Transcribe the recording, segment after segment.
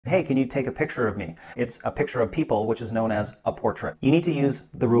Hey, can you take a picture of me? It's a picture of people, which is known as a portrait. You need to use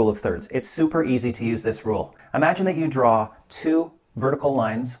the rule of thirds. It's super easy to use this rule. Imagine that you draw two vertical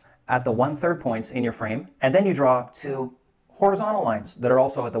lines at the 1/3 points in your frame, and then you draw two horizontal lines that are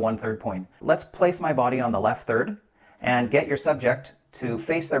also at the 1/3 point. Let's place my body on the left third and get your subject to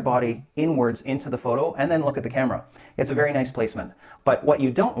face their body inwards into the photo and then look at the camera. It's a very nice placement. But what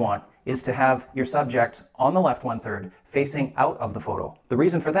you don't want is to have your subject on the left 1/3 facing out of the photo. The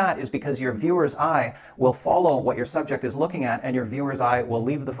reason for that is because your viewer's eye will follow what your subject is looking at, and your viewer's eye will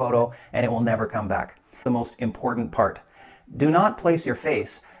leave the photo and it will never come back. The most important part. Do not place your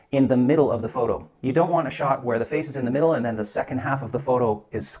face in the middle of the photo. You don't want a shot where the face is in the middle and then the second half of the photo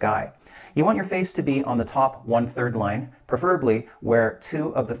is sky. You want your face to be on the top 1/3 line, preferably where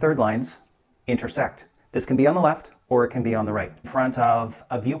two of the third lines intersect. This can be on the left or it can be on the right, in front of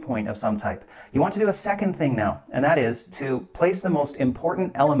a viewpoint of some type. You want to do a second thing now, and that is to place the most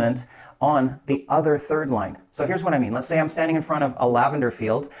important element on the other third line. So here's what I mean. Let's say I'm standing in front of a lavender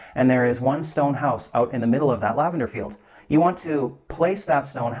field and there is one stone house out in the middle of that lavender field. You want to place that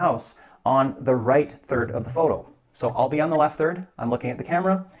stone house on the right third of the photo. So I'll be on the left third, I'm looking at the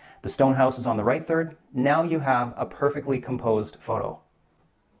camera, the stone house is on the right third. Now you have a perfectly composed photo.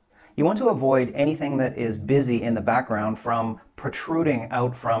 You want to avoid anything that is busy in the background from protruding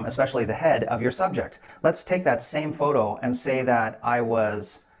out from especially the head of your subject. Let's take that same photo and say that I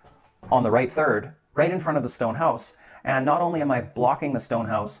was on the right third, right in front of the stone house. And not only am I blocking the stone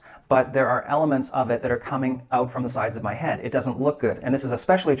house, but there are elements of it that are coming out from the sides of my head. It doesn't look good. And this is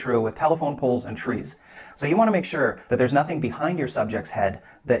especially true with telephone poles and trees. So you want to make sure that there's nothing behind your subject's head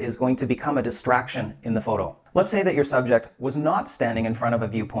that is going to become a distraction in the photo. Let's say that your subject was not standing in front of a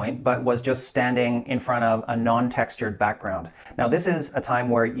viewpoint, but was just standing in front of a non-textured background. Now this is a time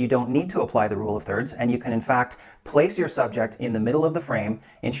where you don't need to apply the rule of thirds, and you can in fact place your subject in the middle of the frame,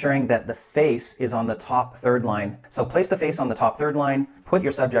 ensuring that the face is on the top third line. So place the face on the top third line, put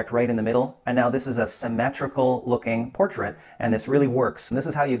your subject right in the middle, and now this is a symmetrical looking portrait, and this really works. And this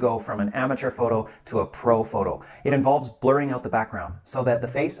is how you go from an amateur photo to a pro photo. It involves blurring out the background so that the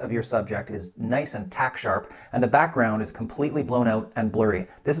face of your subject is nice and tack sharp, and the background is completely blown out and blurry.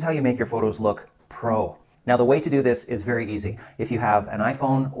 This is how you make your photos look pro. Now the way to do this is very easy. If you have an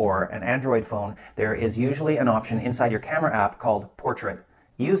iPhone or an Android phone, there is usually an option inside your camera app called Portrait.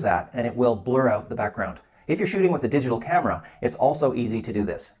 Use that and it will blur out the background. If you're shooting with a digital camera, it's also easy to do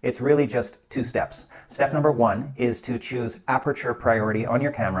this. It's really just two steps. Step number one is to choose aperture priority on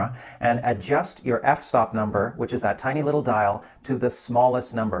your camera and adjust your f-stop number, which is that tiny little dial, to the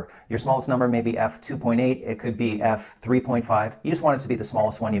smallest number. Your smallest number may be f2.8, it could be f3.5. You just want it to be the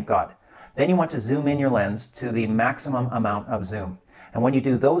smallest one you've got. Then you want to zoom in your lens to the maximum amount of zoom. And when you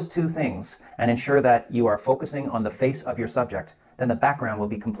do those two things and ensure that you are focusing on the face of your subject, then the background will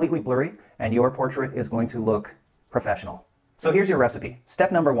be completely blurry and your portrait is going to look professional. So here's your recipe.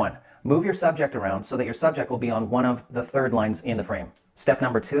 Step number one, move your subject around so that your subject will be on one of the third lines in the frame. Step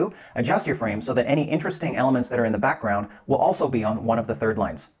number two, adjust your frame so that any interesting elements that are in the background will also be on one of the third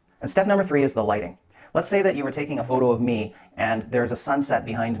lines. And step number three is the lighting. Let's say that you were taking a photo of me and there's a sunset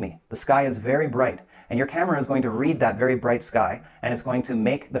behind me. The sky is very bright and your camera is going to read that very bright sky and it's going to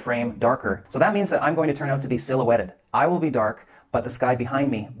make the frame darker. So that means that I'm going to turn out to be silhouetted. I will be dark, but the sky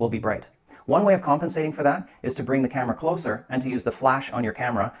behind me will be bright. One way of compensating for that is to bring the camera closer and to use the flash on your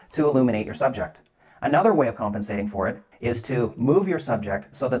camera to illuminate your subject. Another way of compensating for it is to move your subject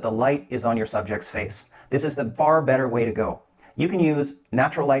so that the light is on your subject's face. This is the far better way to go. You can use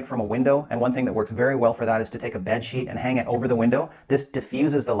natural light from a window, and one thing that works very well for that is to take a bed sheet and hang it over the window. This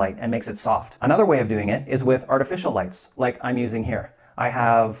diffuses the light and makes it soft. Another way of doing it is with artificial lights, like I'm using here. I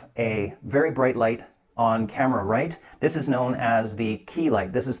have a very bright light on camera right. This is known as the key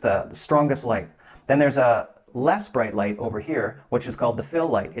light. This is the strongest light. Then there's a less bright light over here, which is called the fill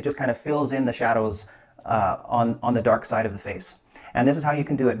light. It just kind of fills in the shadows on the dark side of the face. And this is how you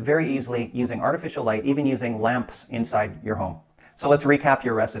can do it very easily using artificial light, even using lamps inside your home. So let's recap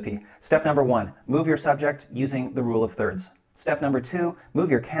your recipe. Step number one, move your subject using the rule of thirds. Step number two, move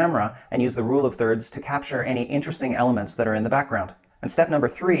your camera and use the rule of thirds to capture any interesting elements that are in the background. And step number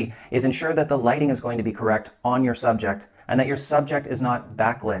three is ensure that the lighting is going to be correct on your subject and that your subject is not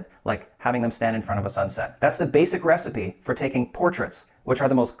backlit, like having them stand in front of a sunset. That's the basic recipe for taking portraits, which are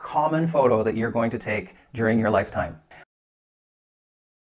the most common photo that you're going to take during your lifetime.